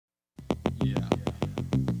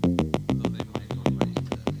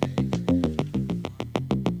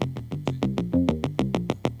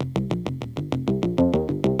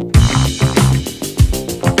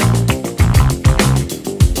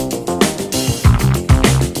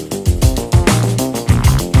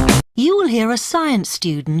hear a science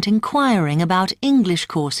student inquiring about English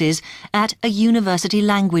courses at a university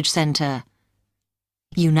language centre.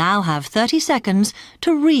 You now have 30 seconds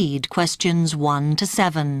to read questions 1 to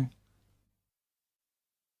 7.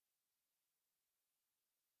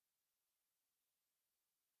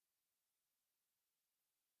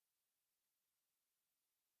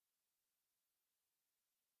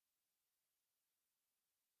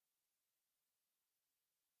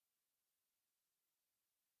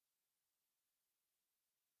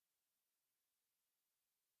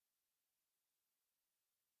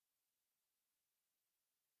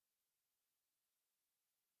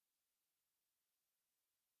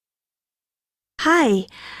 Hi,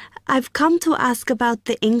 I've come to ask about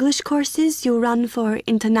the English courses you run for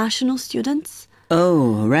international students.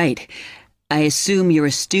 Oh, right. I assume you're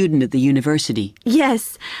a student at the university.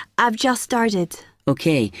 Yes, I've just started.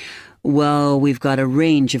 Okay. Well, we've got a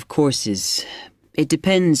range of courses. It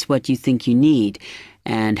depends what you think you need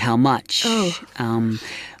and how much. Oh.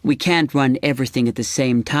 We can't run everything at the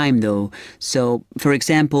same time, though. So, for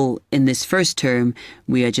example, in this first term,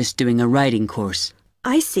 we are just doing a writing course.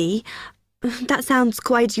 I see. That sounds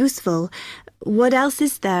quite useful. What else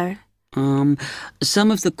is there? Some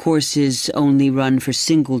of the courses only run for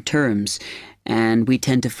single terms, and we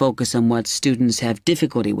tend to focus on what students have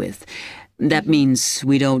difficulty with. That means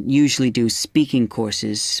we don't usually do speaking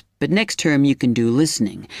courses, but next term you can do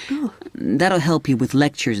listening. Oh. That'll help you with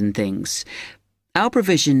lectures and things. Our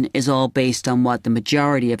provision is all based on what the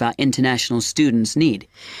majority of our international students need.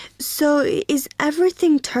 So is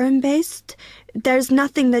everything term-based? There's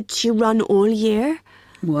nothing that you run all year?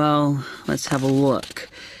 Well, let's have a look.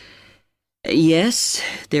 Yes,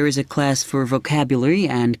 there is a class for vocabulary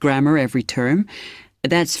and grammar every term.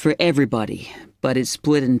 That's for everybody, but it's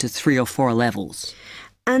split into 3 or 4 levels.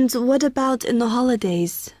 And what about in the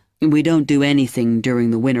holidays? We don't do anything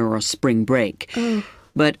during the winter or spring break. Oh.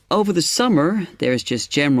 But over the summer, there's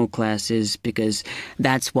just general classes because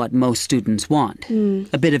that's what most students want.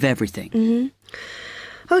 A bit of everything.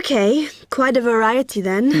 Okay, quite a variety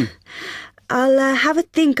then. I'll have a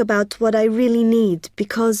think about what I really need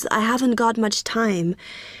because I haven't got much time.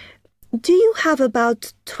 Do you have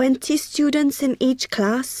about 20 students in each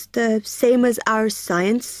class, the same as our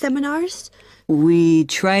science seminars? We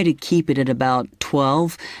try to keep it at about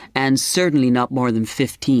 12 and certainly not more than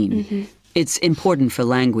 15. It's important for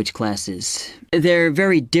language classes. They're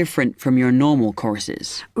very different from your normal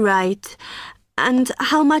courses. Right. And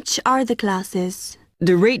how much are the classes?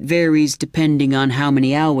 The rate varies depending on how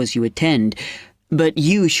many hours you attend, but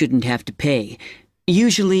you shouldn't have to pay.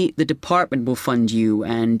 Usually, the department will fund you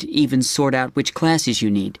and even sort out which classes you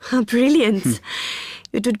need. Brilliant.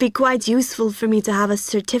 It would be quite useful for me to have a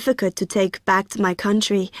certificate to take back to my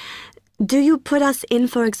country. Do you put us in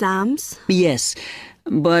for exams? Yes,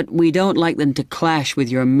 but we don't like them to clash with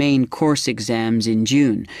your main course exams in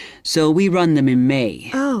June, so we run them in May.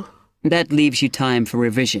 Oh. That leaves you time for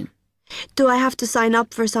revision. Do I have to sign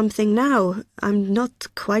up for something now? I'm not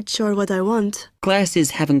quite sure what I want.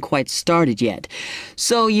 Classes haven't quite started yet,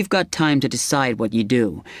 so you've got time to decide what you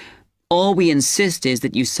do. All we insist is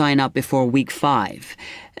that you sign up before week 5.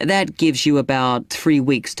 That gives you about 3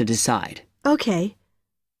 weeks to decide. Okay.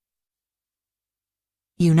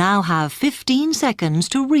 You now have 15 seconds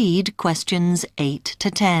to read questions 8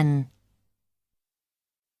 to 10.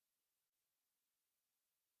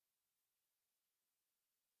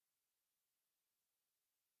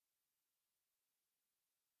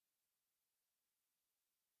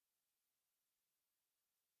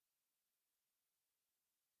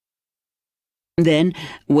 Then,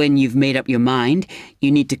 when you've made up your mind,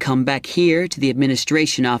 you need to come back here to the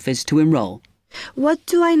administration office to enroll. What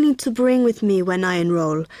do I need to bring with me when I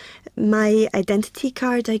enroll? My identity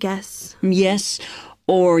card, I guess. Yes,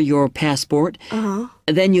 or your passport. Uh-huh.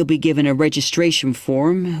 Then you'll be given a registration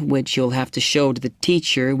form, which you'll have to show to the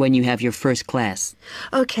teacher when you have your first class.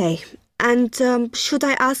 Okay. And should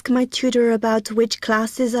I ask my tutor about which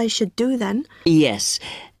classes I should do then? Yes.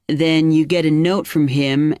 Then you get a note from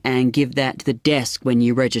him and give that to the desk when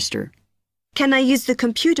you register. Can I use the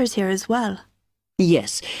computers here as well?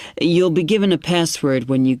 Yes. You'll be given a password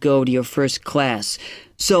when you go to your first class.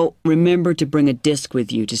 So remember to bring a disk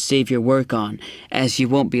with you to save your work on, as you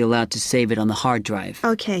won't be allowed to save it on the hard drive.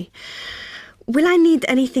 Okay. Will I need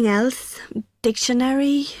anything else?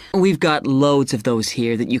 Dictionary? We've got loads of those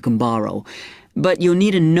here that you can borrow. But you'll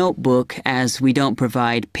need a notebook as we don't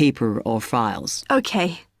provide paper or files.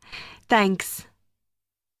 Okay. Thanks.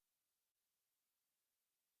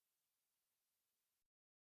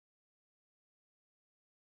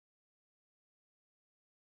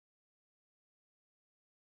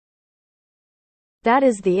 That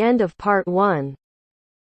is the end of part 1.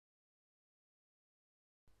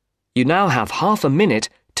 You now have half a minute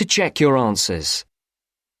to check your answers.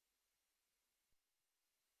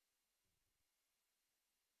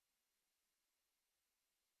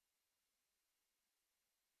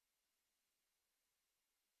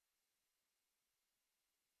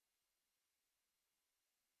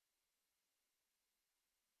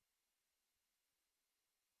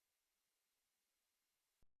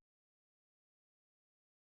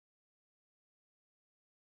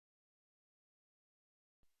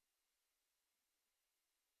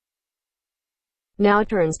 Now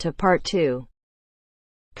turns to part 2.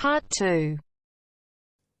 Part 2.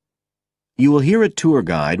 You will hear a tour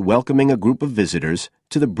guide welcoming a group of visitors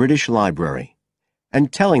to the British Library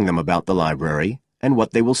and telling them about the library and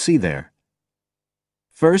what they will see there.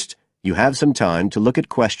 First, you have some time to look at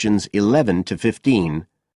questions 11 to 15.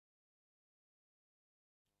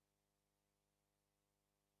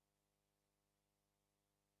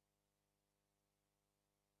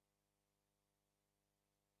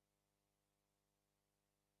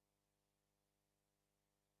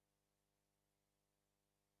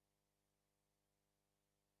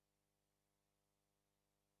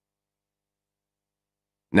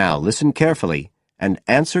 Now listen carefully and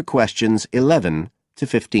answer questions 11 to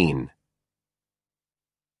 15.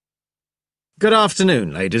 Good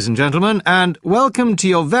afternoon, ladies and gentlemen, and welcome to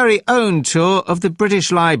your very own tour of the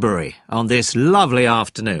British Library on this lovely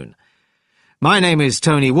afternoon. My name is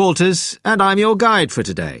Tony Walters, and I'm your guide for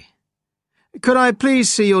today. Could I please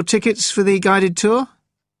see your tickets for the guided tour?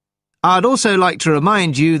 I'd also like to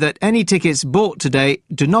remind you that any tickets bought today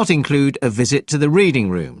do not include a visit to the reading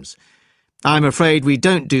rooms. I'm afraid we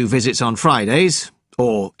don't do visits on Fridays,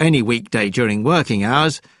 or any weekday during working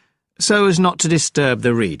hours, so as not to disturb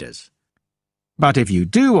the readers. But if you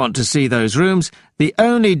do want to see those rooms, the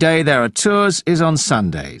only day there are tours is on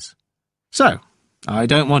Sundays. So, I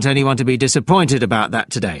don't want anyone to be disappointed about that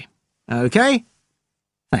today. OK?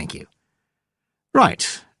 Thank you.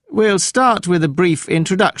 Right, we'll start with a brief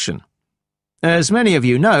introduction. As many of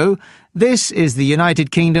you know, this is the United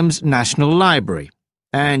Kingdom's National Library,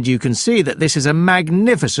 and you can see that this is a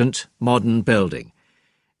magnificent modern building.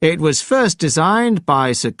 It was first designed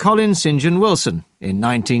by Sir Colin St. John Wilson in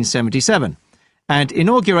 1977, and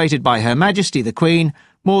inaugurated by Her Majesty the Queen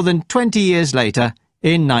more than 20 years later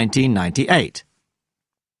in 1998.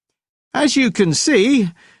 As you can see,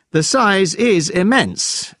 the size is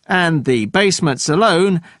immense, and the basements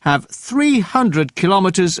alone have 300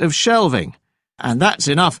 kilometres of shelving, and that's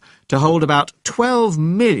enough to hold about 12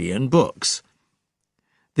 million books.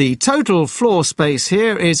 The total floor space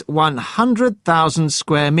here is 100,000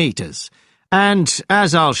 square metres, and,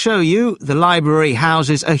 as I'll show you, the library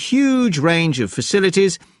houses a huge range of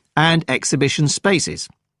facilities and exhibition spaces.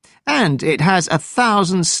 And it has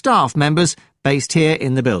 1,000 staff members based here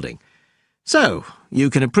in the building. So, you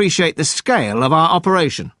can appreciate the scale of our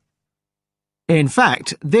operation. In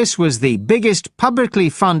fact, this was the biggest publicly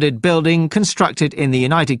funded building constructed in the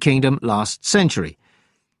United Kingdom last century.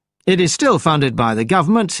 It is still funded by the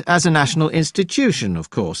government as a national institution,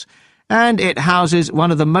 of course, and it houses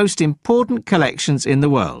one of the most important collections in the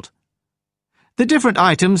world. The different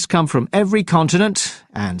items come from every continent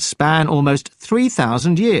and span almost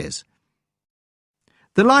 3,000 years.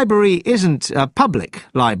 The library isn't a public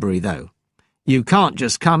library, though. You can't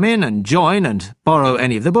just come in and join and borrow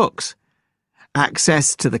any of the books.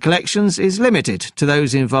 Access to the collections is limited to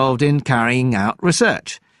those involved in carrying out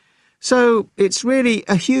research. So it's really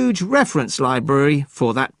a huge reference library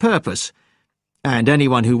for that purpose, and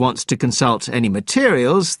anyone who wants to consult any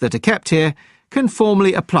materials that are kept here can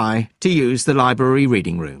formally apply to use the library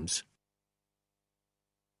reading rooms.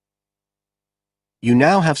 You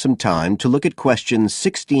now have some time to look at questions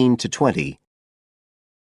 16 to 20.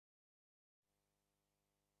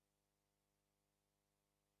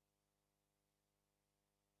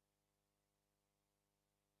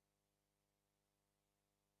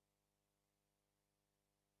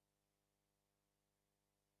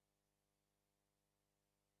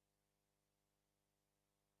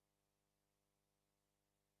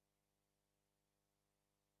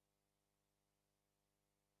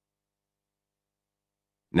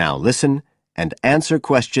 Now listen and answer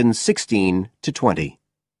questions 16 to 20.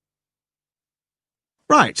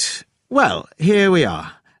 Right, well, here we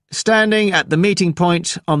are, standing at the meeting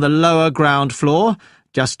point on the lower ground floor,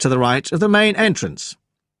 just to the right of the main entrance.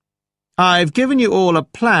 I've given you all a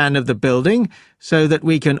plan of the building so that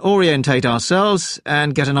we can orientate ourselves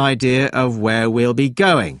and get an idea of where we'll be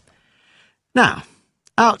going. Now,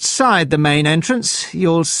 outside the main entrance,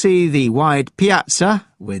 you'll see the wide piazza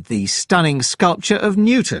with the stunning sculpture of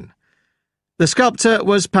Newton. The sculptor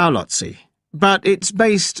was Paolozzi, but it's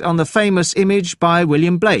based on the famous image by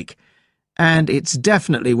William Blake, and it's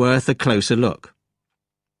definitely worth a closer look.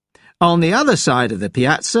 On the other side of the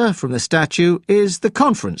piazza from the statue is the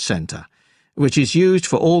conference centre, which is used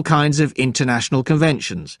for all kinds of international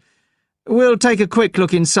conventions. We'll take a quick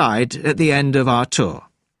look inside at the end of our tour.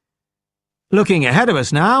 Looking ahead of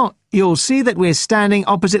us now, you'll see that we're standing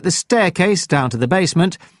opposite the staircase down to the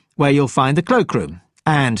basement, where you'll find the cloakroom,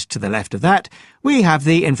 and to the left of that, we have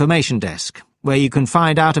the information desk, where you can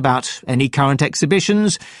find out about any current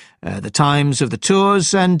exhibitions, the times of the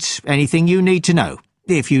tours, and anything you need to know,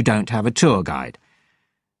 if you don't have a tour guide.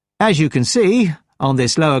 As you can see, on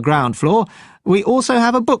this lower ground floor, we also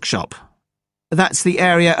have a bookshop. That's the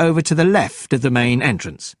area over to the left of the main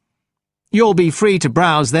entrance. You'll be free to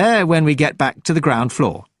browse there when we get back to the ground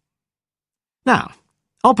floor. Now,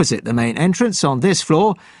 opposite the main entrance on this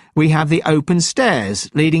floor, we have the open stairs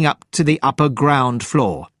leading up to the upper ground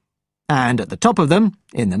floor. And at the top of them,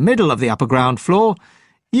 in the middle of the upper ground floor,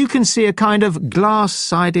 you can see a kind of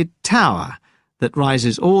glass-sided tower that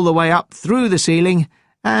rises all the way up through the ceiling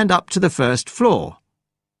and up to the first floor.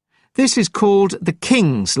 This is called the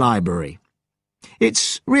King's Library.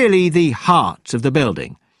 It's really the heart of the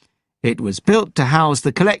building. It was built to house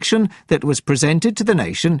the collection that was presented to the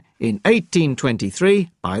nation in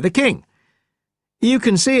 1823 by the King. You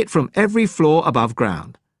can see it from every floor above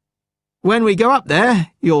ground. When we go up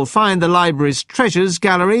there, you'll find the library's treasures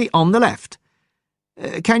gallery on the left.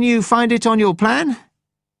 Can you find it on your plan?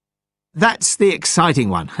 That's the exciting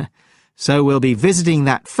one. So we'll be visiting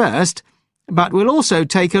that first, but we'll also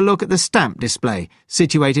take a look at the stamp display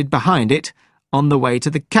situated behind it on the way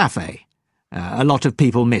to the cafe. A lot of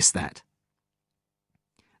people miss that.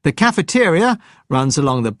 The cafeteria runs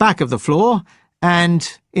along the back of the floor,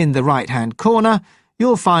 and in the right-hand corner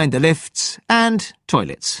you'll find the lifts and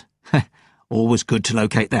toilets. Always good to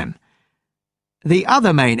locate them. The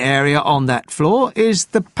other main area on that floor is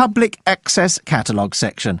the public access catalogue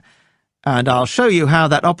section, and I'll show you how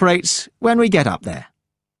that operates when we get up there.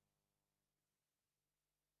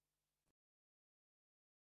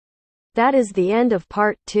 That is the end of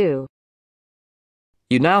part 2.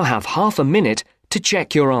 You now have half a minute to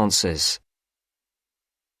check your answers.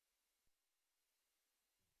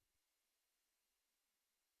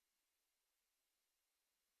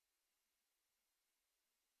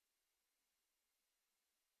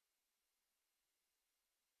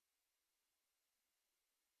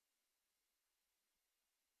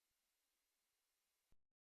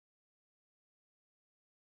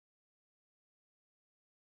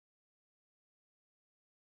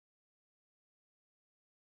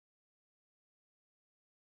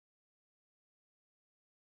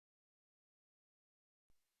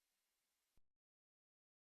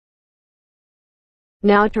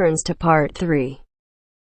 Now turns to part 3.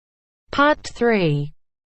 Part 3.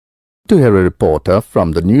 To hear a reporter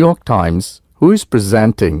from the New York Times who is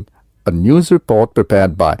presenting a news report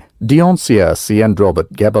prepared by Dion Searcy and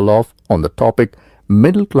Robert Gebeloff on the topic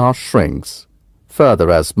Middle Class Shrinks, further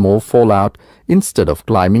as more fall out instead of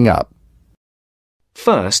climbing up.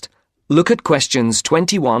 First, look at questions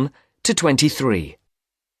 21 to 23.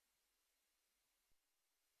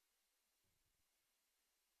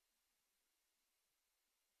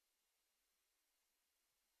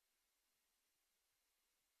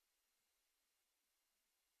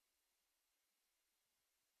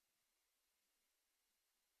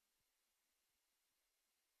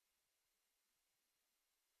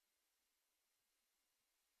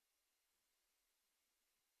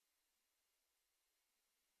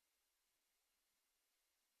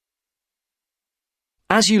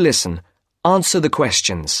 As you listen, answer the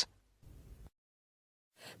questions.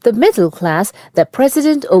 The middle class that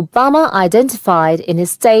President Obama identified in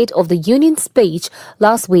his State of the Union speech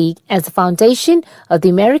last week as the foundation of the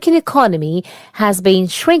American economy has been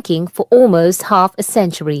shrinking for almost half a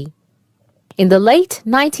century. In the late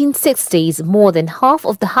 1960s, more than half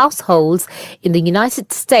of the households in the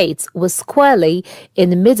United States were squarely in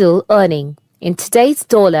the middle, earning, in today's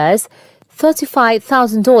dollars,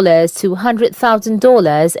 $35,000 to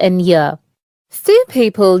 $100,000 a year. Few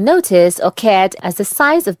people noticed or cared as the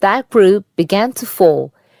size of that group began to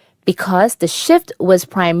fall, because the shift was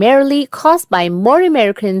primarily caused by more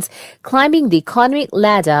Americans climbing the economic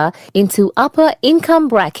ladder into upper income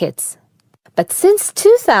brackets. But since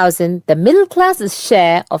 2000, the middle class's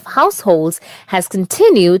share of households has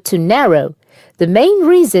continued to narrow, the main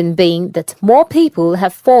reason being that more people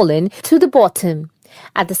have fallen to the bottom.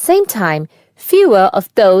 At the same time, fewer of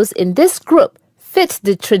those in this group fit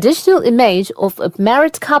the traditional image of a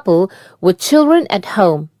married couple with children at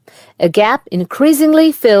home. a gap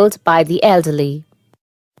increasingly filled by the elderly.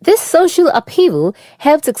 This social upheaval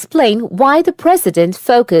helps explain why the president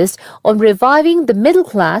focused on reviving the middle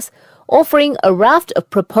class, offering a raft of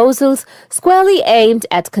proposals squarely aimed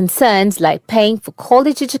at concerns like paying for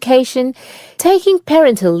college education, taking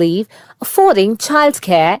parental leave, affording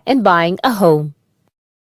childcare, and buying a home.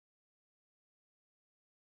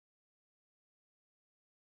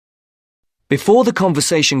 Before the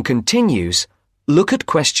conversation continues, look at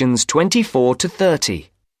questions 24 to 30.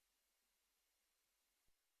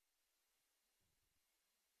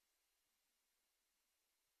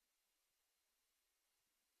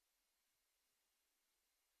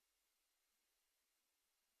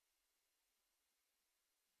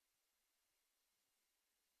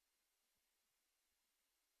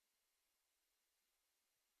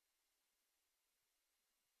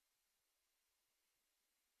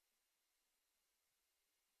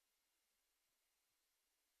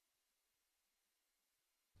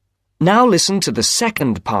 Now listen to the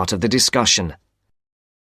second part of the discussion.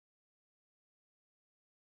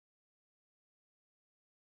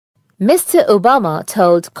 Mr. Obama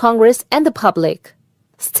told Congress and the public,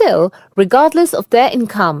 "Still, regardless of their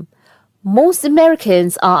income, most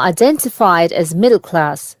Americans are identified as middle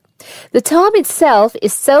class. The term itself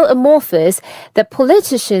is so amorphous that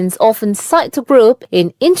politicians often cite the group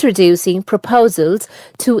in introducing proposals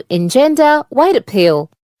to engender wide appeal.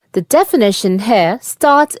 The definition here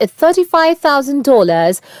starts at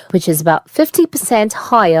 $35,000, which is about 50%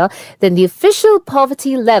 higher than the official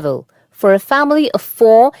poverty level for a family of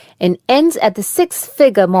 4 and ends at the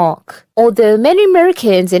 6-figure mark. Although many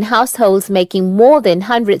Americans in households making more than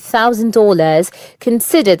 $100,000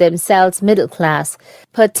 consider themselves middle class,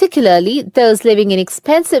 particularly those living in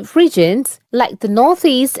expensive regions like the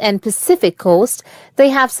Northeast and Pacific Coast, they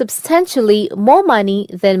have substantially more money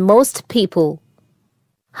than most people.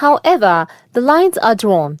 However, the lines are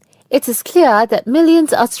drawn. It is clear that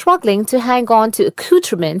millions are struggling to hang on to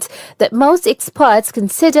accoutrements that most experts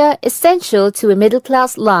consider essential to a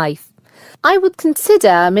middle-class life. I would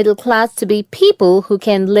consider middle class to be people who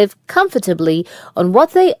can live comfortably on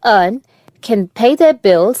what they earn, can pay their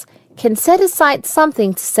bills, can set aside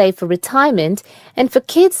something to save for retirement and for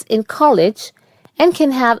kids in college, and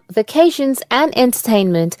can have vacations and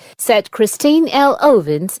entertainment, said Christine L.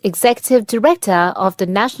 Ovens, Executive Director of the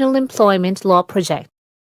National Employment Law Project.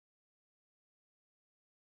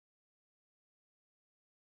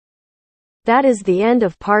 That is the end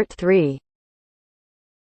of part 3.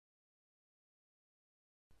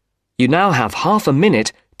 You now have half a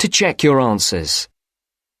minute to check your answers.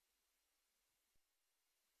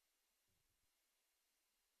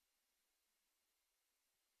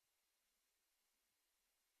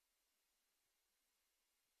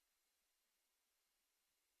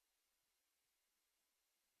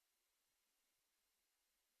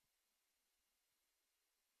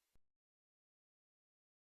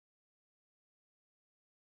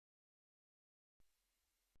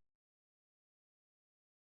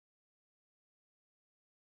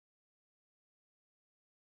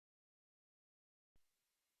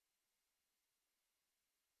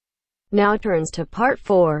 Now turns to part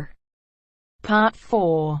 4. Part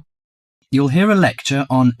 4. You'll hear a lecture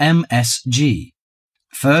on MSG.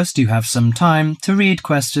 First, you have some time to read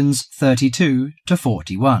questions 32 to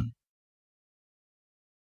 41.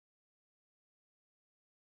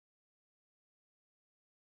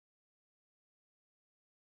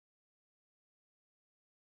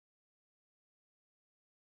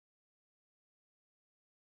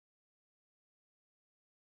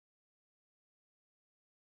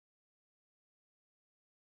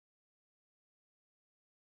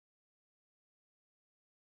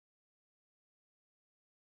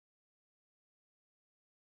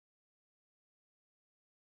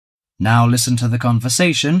 Now listen to the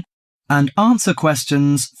conversation and answer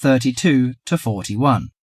questions 32 to 41.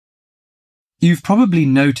 You've probably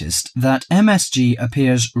noticed that MSG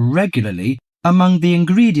appears regularly among the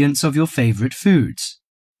ingredients of your favorite foods.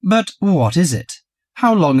 But what is it?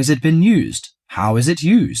 How long has it been used? How is it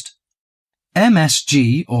used?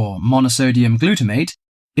 MSG, or monosodium glutamate,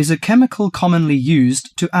 is a chemical commonly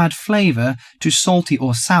used to add flavor to salty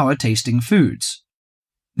or sour tasting foods.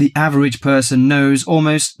 The average person knows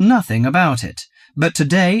almost nothing about it, but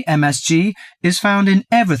today MSG is found in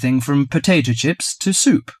everything from potato chips to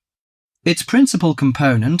soup. Its principal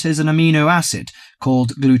component is an amino acid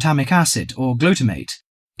called glutamic acid or glutamate.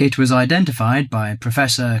 It was identified by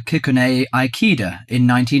Professor Kikunae Ikeda in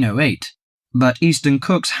 1908, but Eastern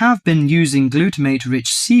cooks have been using glutamate-rich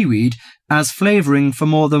seaweed as flavoring for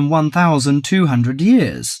more than 1,200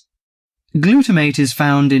 years. Glutamate is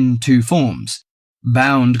found in 2 forms: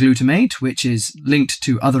 bound glutamate, which is linked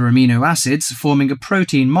to other amino acids forming a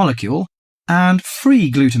protein molecule, and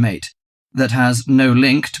free glutamate, that has no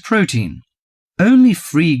link to protein. Only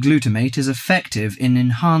free glutamate is effective in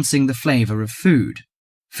enhancing the flavour of food.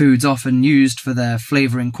 Foods often used for their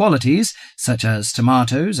flavouring qualities, such as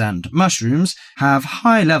tomatoes and mushrooms, have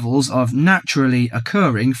high levels of naturally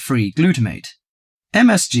occurring free glutamate.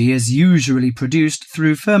 MSG is usually produced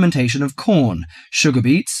through fermentation of corn, sugar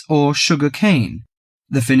beets, or sugar cane.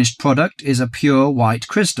 The finished product is a pure white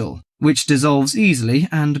crystal, which dissolves easily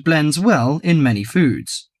and blends well in many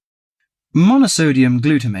foods. Monosodium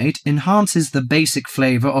glutamate enhances the basic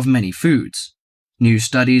flavour of many foods. New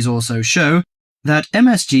studies also show that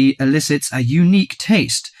MSG elicits a unique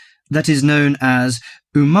taste that is known as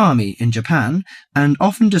umami in Japan and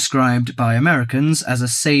often described by Americans as a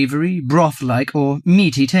savoury, broth-like or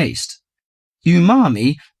meaty taste.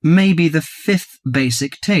 Umami may be the fifth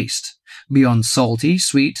basic taste, beyond salty,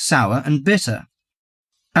 sweet, sour and bitter.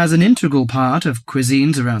 As an integral part of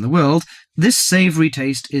cuisines around the world, this savoury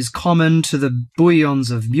taste is common to the bouillons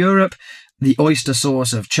of Europe, the oyster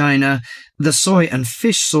sauce of China, the soy and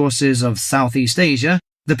fish sauces of Southeast Asia,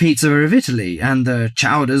 the pizza of Italy, and the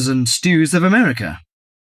chowders and stews of America.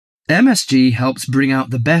 MSG helps bring out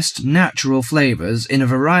the best natural flavours in a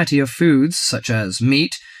variety of foods such as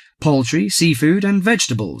meat, poultry, seafood, and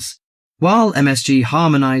vegetables. While MSG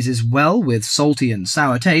harmonises well with salty and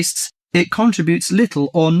sour tastes, it contributes little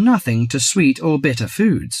or nothing to sweet or bitter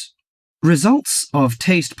foods. Results of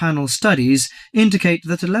taste panel studies indicate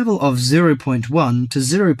that a level of 0.1 to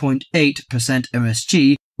 0.8%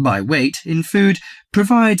 MSG by weight in food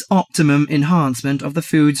provides optimum enhancement of the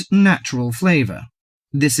food's natural flavour.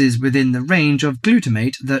 This is within the range of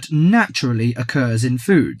glutamate that naturally occurs in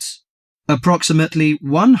foods. Approximately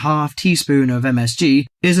 1/2 teaspoon of MSG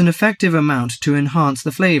is an effective amount to enhance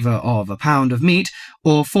the flavour of a pound of meat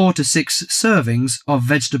or 4 to 6 servings of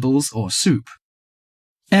vegetables or soup.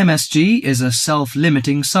 MSG is a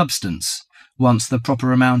self-limiting substance. Once the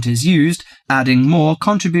proper amount is used, adding more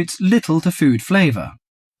contributes little to food flavour.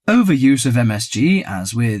 Overuse of MSG,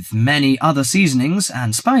 as with many other seasonings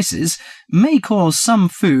and spices, may cause some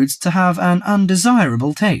foods to have an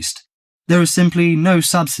undesirable taste. There is simply no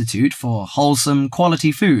substitute for wholesome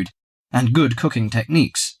quality food and good cooking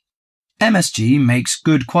techniques. MSG makes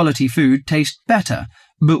good quality food taste better,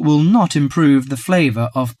 but will not improve the flavour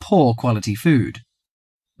of poor quality food.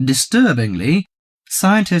 Disturbingly,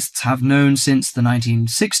 scientists have known since the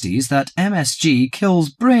 1960s that MSG kills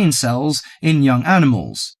brain cells in young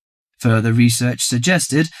animals. Further research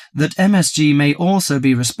suggested that MSG may also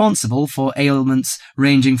be responsible for ailments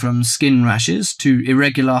ranging from skin rashes to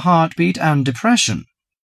irregular heartbeat and depression.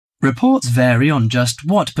 Reports vary on just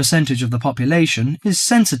what percentage of the population is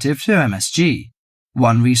sensitive to MSG.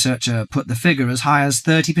 One researcher put the figure as high as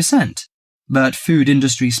 30%. But food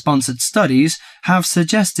industry-sponsored studies have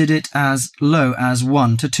suggested it as low as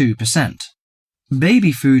 1 to 2%.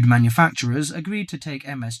 Baby food manufacturers agreed to take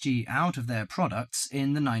MSG out of their products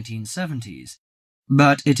in the 1970s,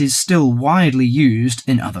 but it is still widely used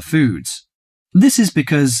in other foods. This is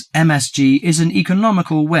because MSG is an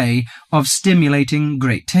economical way of stimulating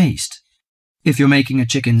great taste. If you're making a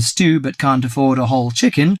chicken stew but can't afford a whole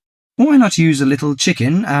chicken, why not use a little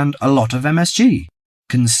chicken and a lot of MSG?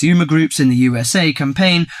 Consumer groups in the USA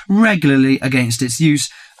campaign regularly against its use,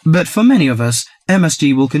 but for many of us,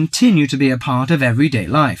 MSG will continue to be a part of everyday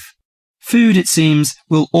life. Food, it seems,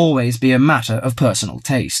 will always be a matter of personal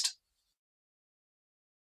taste.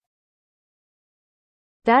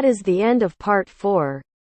 That is the end of part 4.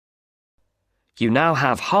 You now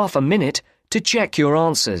have half a minute to check your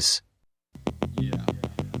answers. Yeah.